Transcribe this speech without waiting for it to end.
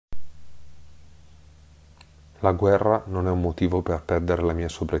La guerra non è un motivo per perdere la mia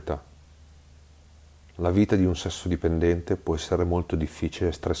sobrietà. La vita di un sessodipendente può essere molto difficile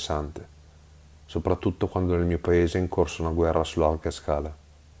e stressante, soprattutto quando nel mio paese è in corso una guerra su larga scala.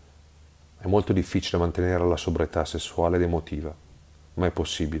 È molto difficile mantenere la sobrietà sessuale ed emotiva, ma è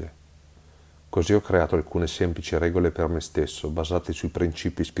possibile. Così ho creato alcune semplici regole per me stesso, basate sui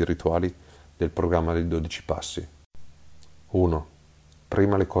principi spirituali del programma dei 12 passi. 1.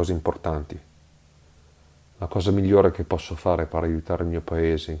 Prima le cose importanti. La cosa migliore che posso fare per aiutare il mio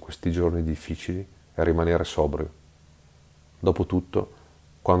paese in questi giorni difficili è rimanere sobrio. Dopotutto,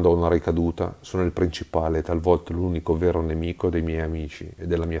 quando ho una ricaduta, sono il principale e talvolta l'unico vero nemico dei miei amici e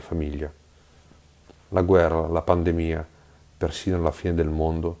della mia famiglia. La guerra, la pandemia, persino la fine del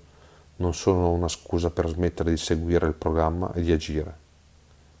mondo, non sono una scusa per smettere di seguire il programma e di agire.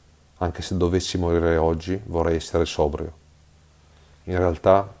 Anche se dovessi morire oggi, vorrei essere sobrio. In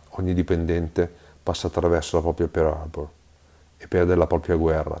realtà, ogni dipendente passa attraverso la propria Pearl Harbor e perde la propria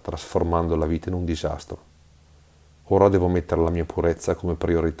guerra, trasformando la vita in un disastro. Ora devo mettere la mia purezza come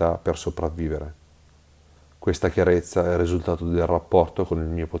priorità per sopravvivere. Questa chiarezza è il risultato del rapporto con il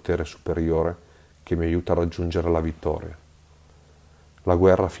mio potere superiore che mi aiuta a raggiungere la vittoria. La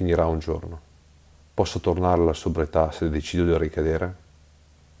guerra finirà un giorno. Posso tornare alla sobrietà se decido di ricadere?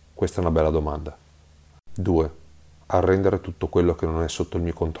 Questa è una bella domanda. 2. Arrendere tutto quello che non è sotto il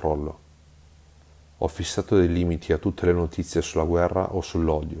mio controllo. Ho fissato dei limiti a tutte le notizie sulla guerra o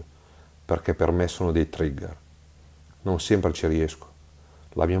sull'odio, perché per me sono dei trigger. Non sempre ci riesco.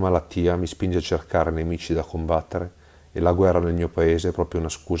 La mia malattia mi spinge a cercare nemici da combattere e la guerra nel mio paese è proprio una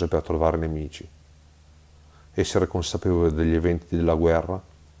scusa per trovare nemici. Essere consapevole degli eventi della guerra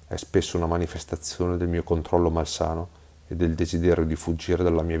è spesso una manifestazione del mio controllo malsano e del desiderio di fuggire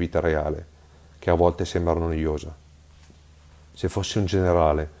dalla mia vita reale, che a volte sembra noiosa. Se fossi un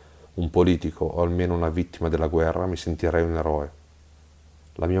generale, un politico o almeno una vittima della guerra, mi sentirei un eroe.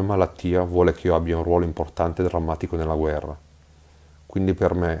 La mia malattia vuole che io abbia un ruolo importante e drammatico nella guerra. Quindi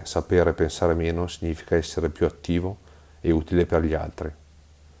per me sapere e pensare meno significa essere più attivo e utile per gli altri.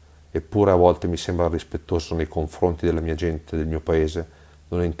 Eppure a volte mi sembra rispettoso nei confronti della mia gente e del mio paese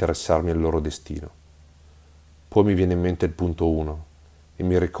non interessarmi al loro destino. Poi mi viene in mente il punto 1 e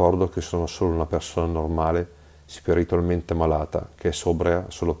mi ricordo che sono solo una persona normale, spiritualmente malata, che è sobria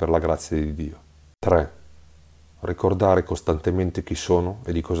solo per la grazia di Dio. 3. Ricordare costantemente chi sono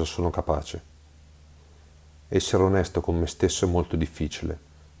e di cosa sono capace. Essere onesto con me stesso è molto difficile,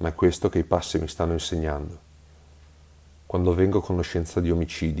 ma è questo che i passi mi stanno insegnando. Quando vengo a conoscenza di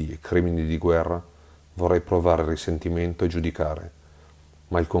omicidi e crimini di guerra, vorrei provare risentimento e giudicare,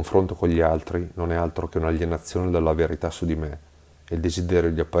 ma il confronto con gli altri non è altro che un'alienazione dalla verità su di me e il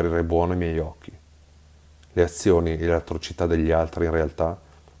desiderio di apparire buono ai miei occhi. Le azioni e le atrocità degli altri in realtà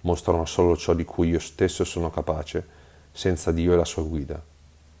mostrano solo ciò di cui io stesso sono capace senza Dio e la sua guida.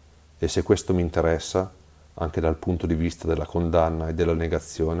 E se questo mi interessa, anche dal punto di vista della condanna e della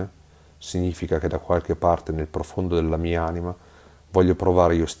negazione, significa che da qualche parte nel profondo della mia anima voglio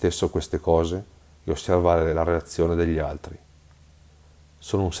provare io stesso queste cose e osservare la reazione degli altri.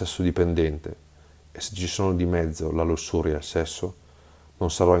 Sono un sessodipendente e se ci sono di mezzo la lussuria e il sesso, non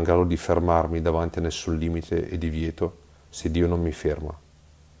sarò in grado di fermarmi davanti a nessun limite e divieto se Dio non mi ferma.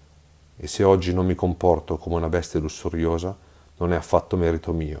 E se oggi non mi comporto come una bestia lussuriosa, non è affatto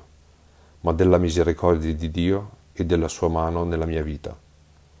merito mio, ma della misericordia di Dio e della sua mano nella mia vita.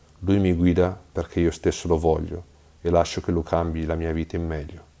 Lui mi guida perché io stesso lo voglio e lascio che Lui cambi la mia vita in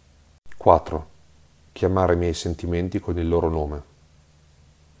meglio. 4. Chiamare i miei sentimenti con il loro nome.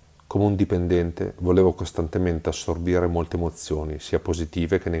 Come un dipendente volevo costantemente assorbire molte emozioni, sia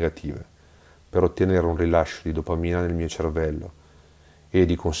positive che negative, per ottenere un rilascio di dopamina nel mio cervello e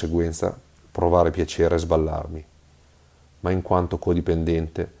di conseguenza provare piacere e sballarmi. Ma in quanto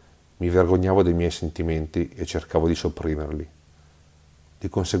codipendente mi vergognavo dei miei sentimenti e cercavo di sopprimerli. Di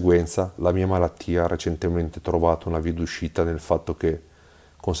conseguenza la mia malattia ha recentemente trovato una via d'uscita nel fatto che,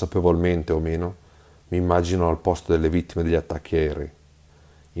 consapevolmente o meno, mi immagino al posto delle vittime degli attacchi aerei.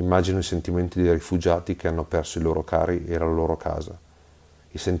 Immagino i sentimenti dei rifugiati che hanno perso i loro cari e la loro casa,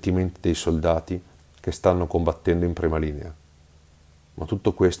 i sentimenti dei soldati che stanno combattendo in prima linea. Ma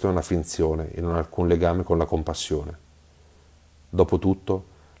tutto questo è una finzione e non ha alcun legame con la compassione. Dopotutto,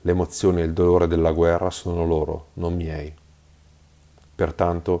 le emozioni e il dolore della guerra sono loro, non miei.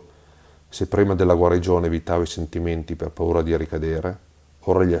 Pertanto, se prima della guarigione evitavo i sentimenti per paura di ricadere,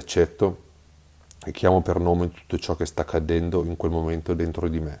 ora li accetto e chiamo per nome tutto ciò che sta accadendo in quel momento dentro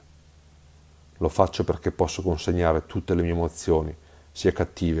di me. Lo faccio perché posso consegnare tutte le mie emozioni, sia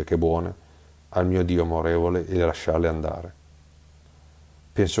cattive che buone, al mio Dio amorevole e lasciarle andare.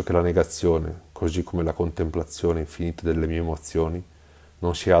 Penso che la negazione, così come la contemplazione infinita delle mie emozioni,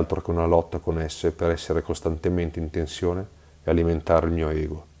 non sia altro che una lotta con esse per essere costantemente in tensione e alimentare il mio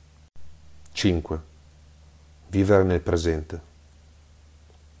ego. 5. Vivere nel presente.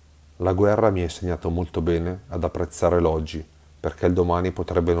 La guerra mi ha insegnato molto bene ad apprezzare l'oggi, perché il domani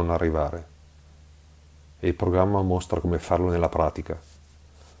potrebbe non arrivare. E il programma mostra come farlo nella pratica.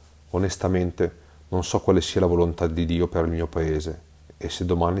 Onestamente, non so quale sia la volontà di Dio per il mio paese e se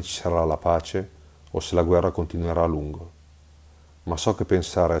domani ci sarà la pace o se la guerra continuerà a lungo. Ma so che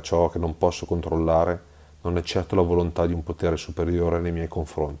pensare a ciò che non posso controllare non è certo la volontà di un potere superiore nei miei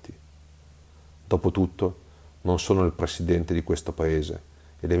confronti. Dopotutto, non sono il presidente di questo paese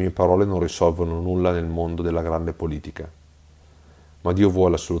e le mie parole non risolvono nulla nel mondo della grande politica. Ma Dio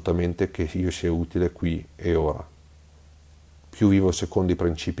vuole assolutamente che io sia utile qui e ora. Più vivo secondo i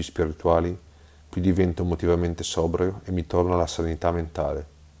principi spirituali, più divento emotivamente sobrio e mi torna la sanità mentale.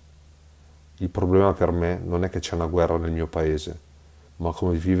 Il problema per me non è che c'è una guerra nel mio paese, ma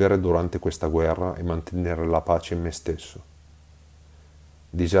come vivere durante questa guerra e mantenere la pace in me stesso.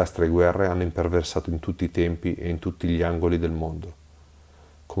 Disastri e guerre hanno imperversato in tutti i tempi e in tutti gli angoli del mondo.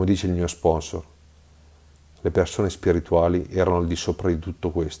 Come dice il mio sponsor, le persone spirituali erano al di sopra di tutto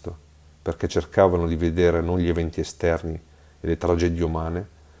questo, perché cercavano di vedere non gli eventi esterni e le tragedie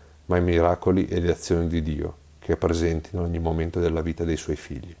umane, ma i miracoli e le azioni di Dio, che è presente in ogni momento della vita dei suoi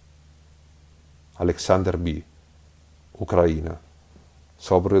figli. Alexander B., Ucraina,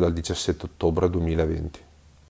 sobrio dal 17 ottobre 2020.